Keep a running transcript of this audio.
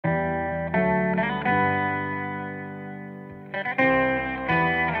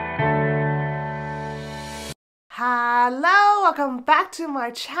welcome back to my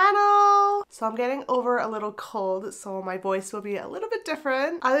channel. So I'm getting over a little cold, so my voice will be a little bit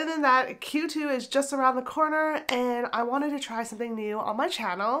different. Other than that, Q2 is just around the corner and I wanted to try something new on my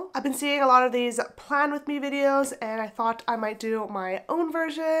channel. I've been seeing a lot of these plan with me videos and I thought I might do my own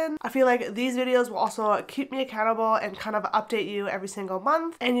version. I feel like these videos will also keep me accountable and kind of update you every single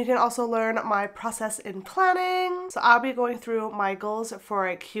month, and you can also learn my process in planning. So I'll be going through my goals for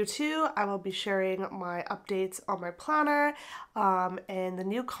Q2. I will be sharing my updates on my planner and the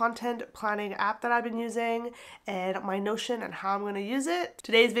new content planning app that I've been using and my Notion and how I'm going to use it.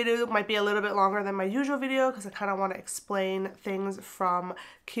 Today's video might be a little bit longer than my usual video because I kind of want to explain things from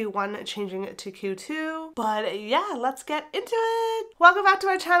Q1 changing it to Q2. But yeah, let's get into it. Welcome back to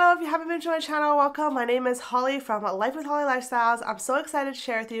my channel. If you haven't been to my channel, welcome. My name is Holly from Life with Holly Lifestyles. I'm so excited to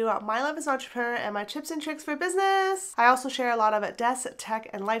share with you my life as an entrepreneur and my tips and tricks for business. I also share a lot of desk, tech,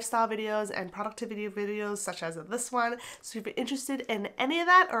 and lifestyle videos and productivity videos such as this one. So if you're interested in any of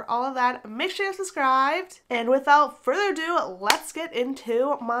that or all of that, make sure you're subscribed. And without further ado, let's get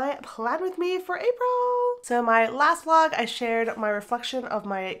into my plan with me for April. So in my last vlog, I shared my reflection of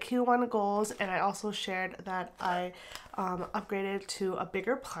my Q1 goals, and I also shared that I upgraded to a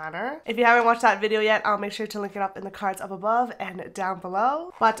bigger planner. If you haven't watched that video yet, I'll make sure to link it up in the cards up above and down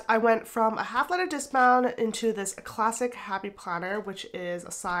below. But I went from a half letter discbound into this classic happy planner, which is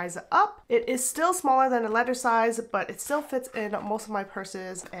a size up. It is still smaller than a letter size, but it still fits in most of my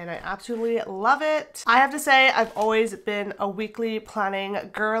purses and I absolutely love it. I have to say I've always been a weekly planning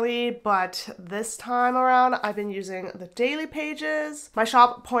girly, but this time around I've been using the daily pages. My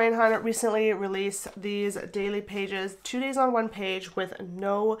shop Point Hunt recently released these daily pages, 2 days on one page with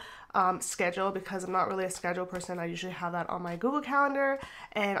no schedule, because I'm not really a schedule person. I usually have that on my Google Calendar,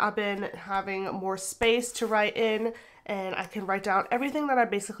 and I've been having more space to write in and I can write down everything that I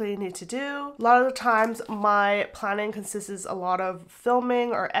basically need to do. A lot of the times my planning consists a lot of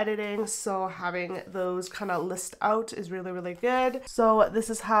filming or editing, so having those kind of list out is really good. So this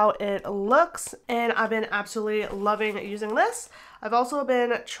is how it looks and I've been absolutely loving using this. I've also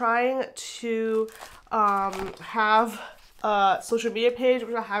been trying to have a social media page,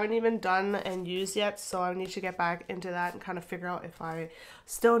 which I haven't even done and used yet, so I need to get back into that and kind of figure out if I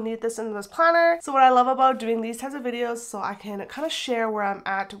still need this in this planner. So what I love about doing these types of videos, so I can kind of share where I'm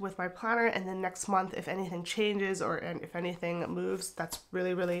at with my planner, and then next month if anything changes or if anything moves, that's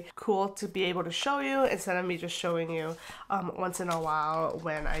really cool to be able to show you instead of me just showing you once in a while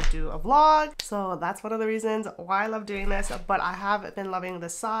when I do a vlog. So that's one of the reasons why I love doing this. But I have been loving the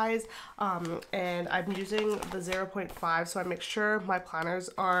size and I'm using the 0.5, so I make sure my planners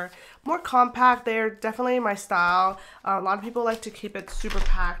are more compact. They're definitely my style. A lot of people like to keep it super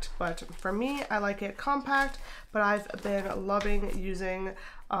packed, but for me I like it compact. But I've been loving using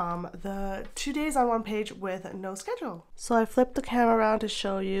the 2 days on one page with no schedule. So I flipped the camera around to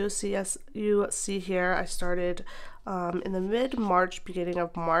show you. See, as you see here, I started in the mid-March, beginning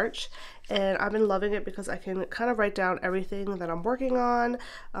of March, and I've been loving it because I can kind of write down everything that I'm working on.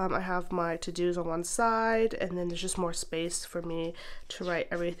 I have my to-dos on one side, and then there's just more space for me to write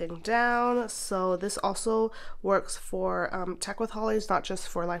everything down. So this also works for Tech with Holly's, not just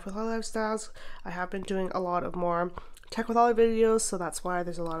for Life with Holly Lifestyles. I have been doing a lot of more Tech with Holly videos, so that's why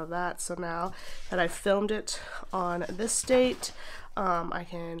there's a lot of that. So now that I filmed it on this date, I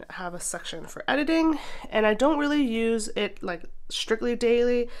can have a section for editing, and I don't really use it like strictly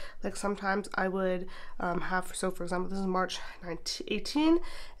daily. Like sometimes I would have, so for example, this is March 18,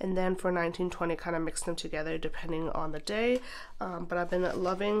 and then for 1920 kind of mix them together depending on the day. But I've been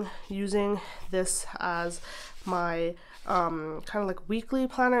loving using this as my kind of like weekly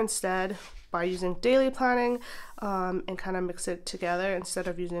planner instead, by using daily planning and kind of mix it together instead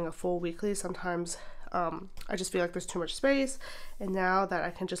of using a full weekly. Sometimes I just feel like there's too much space, and now that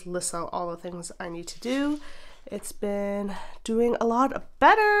I can just list out all the things I need to do, it's been doing a lot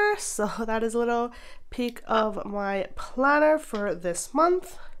better. So that is a little peek of my planner for this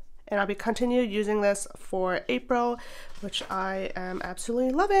month, and I'll be continue using this for April, which I am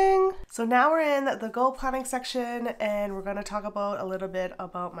absolutely loving. So now we're in the goal planning section, and we're going to talk about a little bit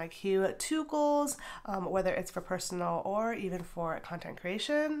about my Q2 goals, whether it's for personal or even for content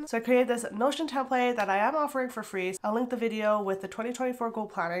creation. So I created this Notion template that I am offering for free. I'll link the video with the 2024 goal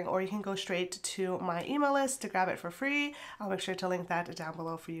planning, or you can go straight to my email list to grab it for free. I'll make sure to link that down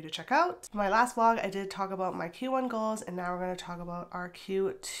below for you to check out. In my last vlog, I did talk about my Q1 goals, and now we're going to talk about our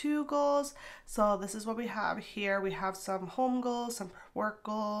Q2 Q2 goals. So this is what we have here. We have some home goals, some work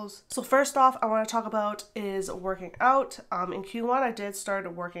goals. So first off, I want to talk about is working out. In Q1, I did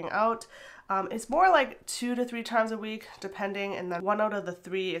start working out. It's more like 2 to 3 times a week, depending, and then 1 out of the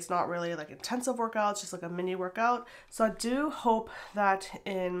 3 is not really like intensive workouts, just like a mini workout. So I do hope that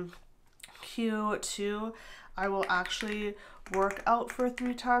in Q2, I will actually work out for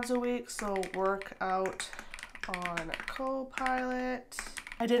 3 times a week. So work out on Copilot.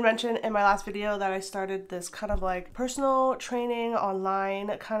 I did mention in my last video that I started this kind of like personal training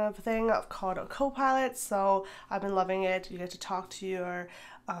online kind of thing called a Copilot. So I've been loving it. You get to talk to your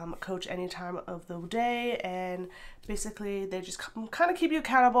coach any time of the day, and basically they just kind of keep you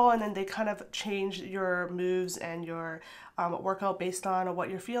accountable, and then they kind of change your moves and your workout based on what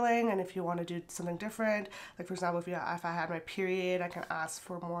you're feeling, and if you want to do something different. Like for example, if I had my period, I can ask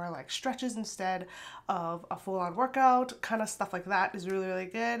for more like stretches instead of a full-on workout. Kind of stuff like that is really, really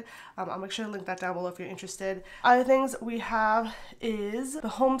good. I'll make sure to link that down below if you're interested. Other things we have is the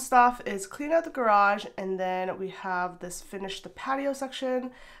home stuff is clean out the garage, and then we have this finish the patio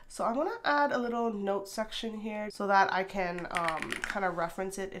section. So I'm gonna add a little note section here so that I can kind of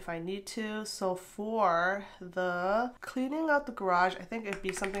reference it if I need to. So for the cleaning out the garage, I think it'd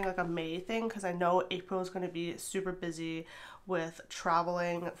be something like a May thing, because I know April is going to be super busy with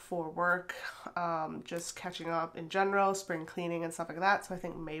traveling for work, just catching up in general, spring cleaning and stuff like that. So I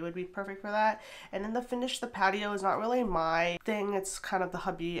think May would be perfect for that. And then the finish the patio is not really my thing. It's kind of the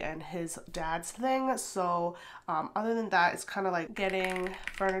hubby and his dad's thing. So other than that, it's kind of like getting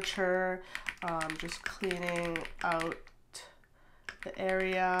furniture, just cleaning out the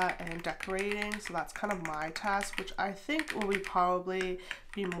area and decorating. So that's kind of my task, which I think will probably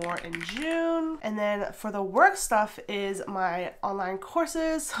be more in June. And then for the work stuff is my online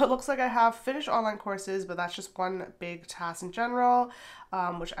courses. So it looks like I have finished online courses, but that's just one big task in general,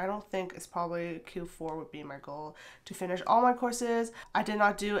 which I don't think is probably Q4 would be my goal to finish all my courses. I did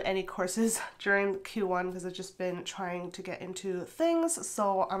not do any courses during Q1 because I've just been trying to get into things.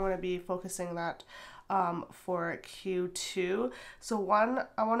 So I'm going to be focusing that for Q2. So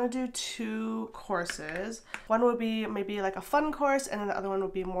I want to do 2 courses. One would be maybe like a fun course, and then the other one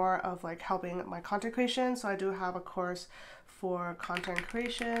would be more of like helping my content creation. So I do have a course for content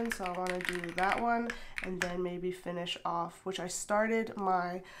creation, so I want to do that one, and then maybe finish off, which I started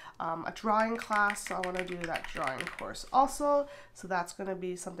my a drawing class, so I want to do that drawing course also. So that's going to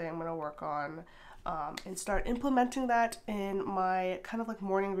be something I'm going to work on and start implementing that in my kind of like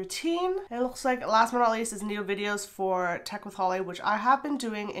morning routine. And it looks like last but not least is new videos for Tech with Holly, which I have been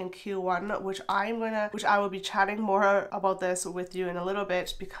doing in Q1, which I will be chatting more about this with you in a little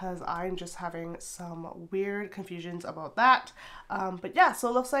bit, because I'm just having some weird confusions about that. But yeah, so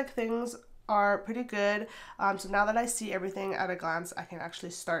it looks like things are pretty good. So now that I see everything at a glance, I can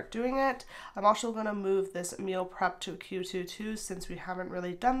actually start doing it. I'm also going to move this meal prep to Q2 too, since we haven't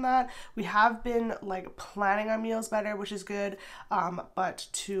really done that. We have been like planning our meals better, which is good, but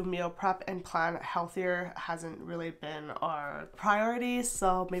to meal prep and plan healthier hasn't really been our priority.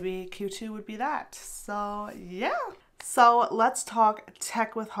 So maybe Q2 would be that. So yeah. So let's talk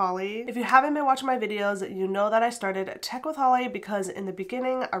Tech with Holly. If you haven't been watching my videos, you know that I started Tech with Holly because in the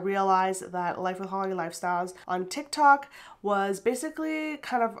beginning I realized that Life with Holly Lifestyles on TikTok was basically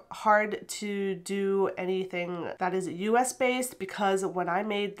kind of hard to do anything that is US based, because when I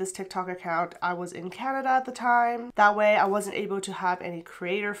made this TikTok account, I was in Canada at the time. That way I wasn't able to have any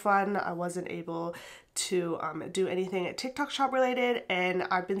creator fun. I wasn't able to do anything at TikTok shop related, and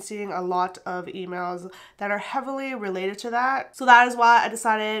I've been seeing a lot of emails that are heavily related to that. So that is why I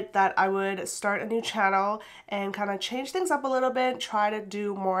decided that I would start a new channel and kind of change things up a little bit, try to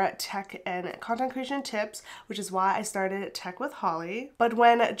do more tech and content creation tips, which is why I started Tech with Holly. But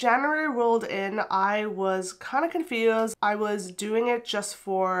when January rolled in, I was kind of confused. I was doing it just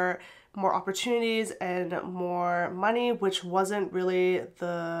for more opportunities and more money, which wasn't really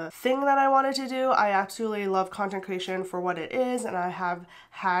the thing that I wanted to do. I absolutely love content creation for what it is, and I have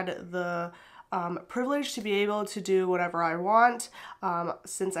had the privilege to be able to do whatever I want.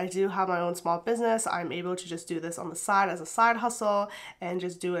 Since I do have my own small business, I'm able to just do this on the side as a side hustle and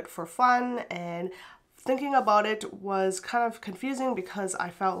just do it for fun. And thinking about it was kind of confusing because I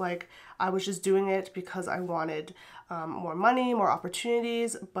felt like I was just doing it because I wanted more money, more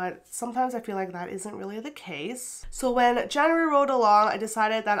opportunities, but sometimes I feel like that isn't really the case. So when January rolled along, I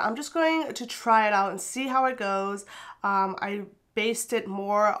decided that I'm just going to try it out and see how it goes. I based it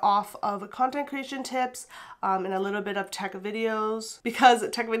more off of content creation tips. and a little bit of tech videos, because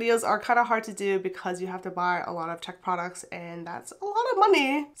tech videos are kind of hard to do because you have to buy a lot of tech products and that's a lot of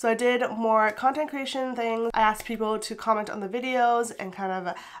money. So I did more content creation things. I asked people to comment on the videos and kind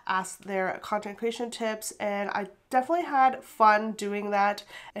of ask their content creation tips, and I definitely had fun doing that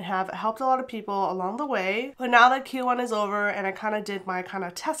and have helped a lot of people along the way. But now that Q1 is over and I kind of did my kind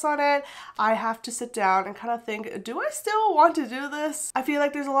of tests on it, I have to sit down and kind of think, do I still want to do this? I feel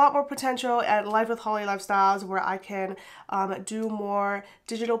like there's a lot more potential at Life with Holly Lifestyles where I can do more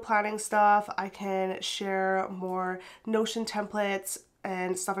digital planning stuff. I can share more Notion templates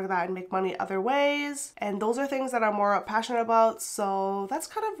and stuff like that and make money other ways, and those are things that I'm more passionate about. So that's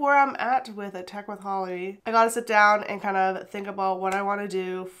kind of where I'm at with a Tech with Holly. I gotta sit down and kind of think about what I want to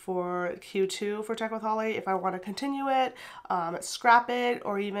do for Q2 for Tech with Holly, if I want to continue it, scrap it,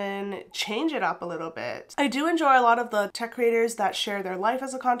 or even change it up a little bit. I do enjoy a lot of the tech creators that share their life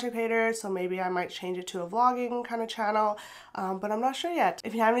as a content creator, so maybe I might change it to a vlogging kind of channel, but I'm not sure yet.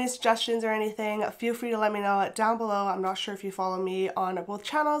 If you have any suggestions or anything, feel free to let me know down below. I'm not sure if you follow me on both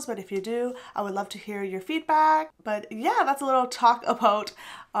channels, but if you do, I would love to hear your feedback. But yeah, that's a little talk about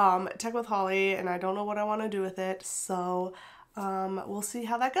Tech with Holly, and I don't know what I want to do with it, so we'll see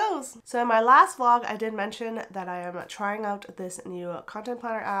how that goes. So in my last vlog, I did mention that I am trying out this new content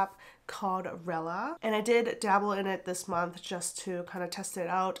planner app called Rella, and I did dabble in it this month just to kind of test it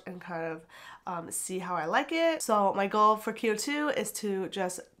out and kind of see how I like it. So my goal for Q2 is to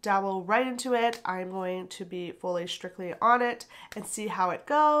just dabble right into it. I'm going to be fully strictly on it and see how it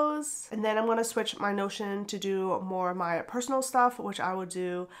goes. And then I'm going to switch my Notion to do more of my personal stuff, which I will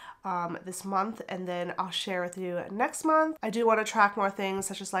do this month, and then I'll share with you next month. I do want to track more things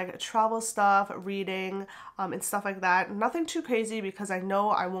such as like travel stuff, reading, and stuff like that. Nothing too crazy because I know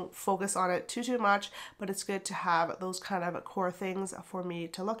I won't focus on it too much, but it's good to have those kind of core things for me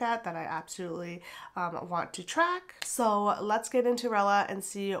to look at that I absolutely want to track. So let's get into Rella and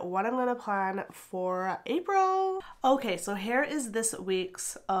see what I'm gonna plan for April. Okay, so here is this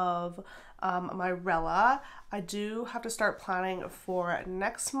week's of my Rella. I do have to start planning for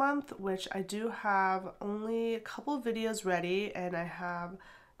next month, which I do have only a couple of videos ready, and I have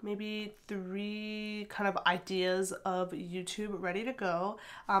maybe 3 kind of ideas of YouTube ready to go.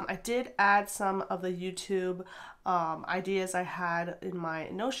 I did add some of the YouTube ideas I had in my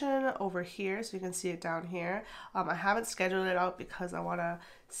Notion over here, so you can see it down here. I haven't scheduled it out because I want to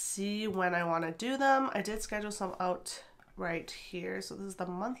see when I want to do them. I did schedule some out right here. So this is the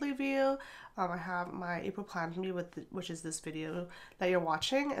monthly view. I have my April plan for me, which is this video that you're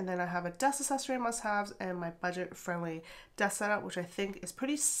watching, and then I have a desk accessory must-haves and my budget-friendly desk setup, which I think is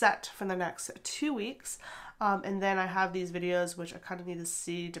pretty set for the next 2 weeks. And then I have these videos which I kind of need to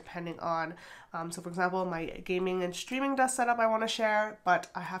see depending on, so for example, my gaming and streaming desk setup I want to share,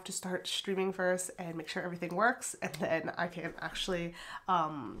 but I have to start streaming first and make sure everything works, and then I can actually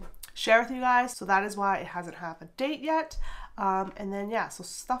share with you guys. So that is why it hasn't had a date yet. And then yeah, so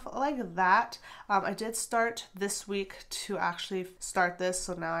stuff like that. I did start this week to actually start this,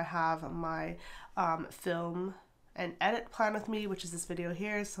 so now I have my film and edit plan with me, which is this video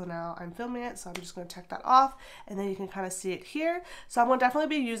here. So now I'm filming it, so I'm just going to check that off, and then you can kind of see it here. So I'm going to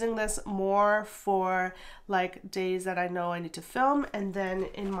definitely be using this more for like days that I know I need to film, and then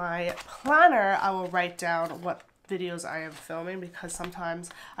in my planner I will write down what videos I am filming, because sometimes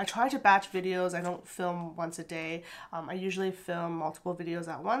I try to batch videos. I don't film once a day. I usually film multiple videos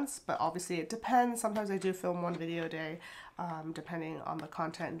at once, but obviously it depends. Sometimes I do film 1 video a day, depending on the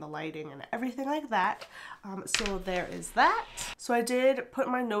content and the lighting and everything like that. So there is that. So I did put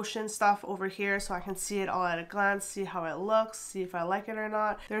my Notion stuff over here so I can see it all at a glance, see how it looks, see if I like it or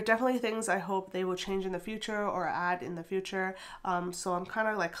not. There are definitely things I hope they will change in the future or add in the future. So I'm kind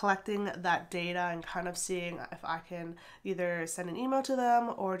of like collecting that data and kind of seeing if I can either send an email to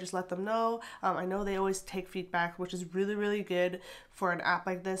them or just let them know. I know they always take feedback, which is really good for an app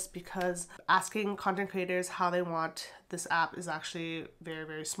like this, because asking content creators how they want this app is actually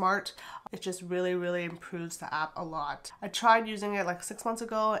very smart. It just really improves the app a lot. I tried using it like 6 months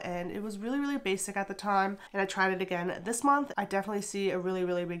ago and it was really basic at the time, and I tried it again this month. I definitely see a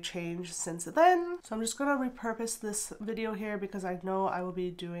really big change since then. So I'm just gonna repurpose this video here because I know I will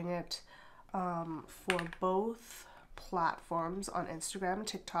be doing it for both platforms on Instagram and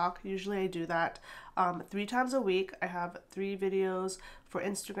TikTok. Usually I do that 3 times a week. I have 3 videos for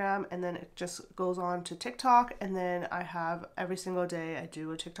Instagram, and then it just goes on to TikTok, and then I have every single day I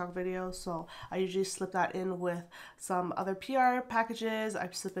do a TikTok video. So I usually slip that in with some other PR packages. I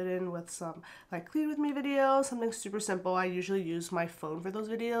slip it in with some like clean with me videos, something super simple. I usually use my phone for those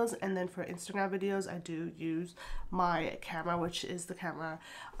videos, and then for Instagram videos I do use my camera, which is the camera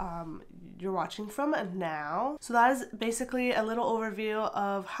you're watching from now. So that is basically a little overview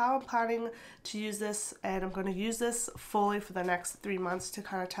of how I'm planning to use this, and I'm going to use this fully for the next 3 months to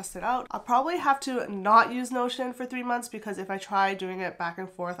kind of test it out. I'll probably have to not use Notion for 3 months, because if I try doing it back and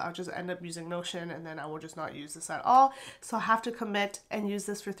forth, I'll just end up using Notion and then I will just not use this at all. So I have to commit and use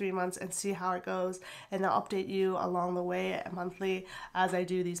this for 3 months and see how it goes, and I'll update you along the way monthly as I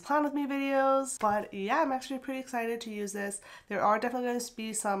do these plan with me videos. But yeah, I'm actually pretty excited to use this. There are definitely going to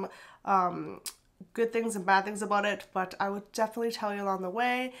be some good things and bad things about it, but I would definitely tell you along the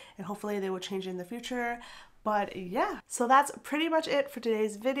way, and hopefully they will change in the future. But yeah, so that's pretty much it for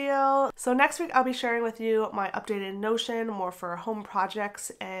today's video. So next week I'll be sharing with you my updated Notion, more for home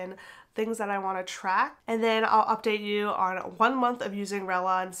projects and things that I want to track, and then I'll update you on 1 month of using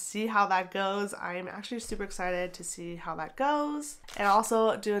Rella and see how that goes. I'm actually super excited to see how that goes, and I'll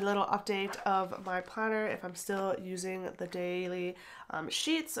also do a little update of my planner if I'm still using the daily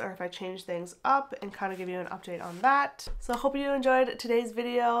sheets, or if I change things up, and kind of give you an update on that. So I hope you enjoyed today's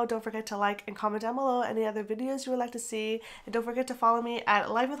video. Don't forget to like and comment down below any other videos you would like to see, and don't forget to follow me at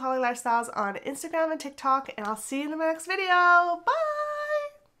Life with Holly Lifestyles on Instagram and TikTok, and I'll see you in the next video. Bye!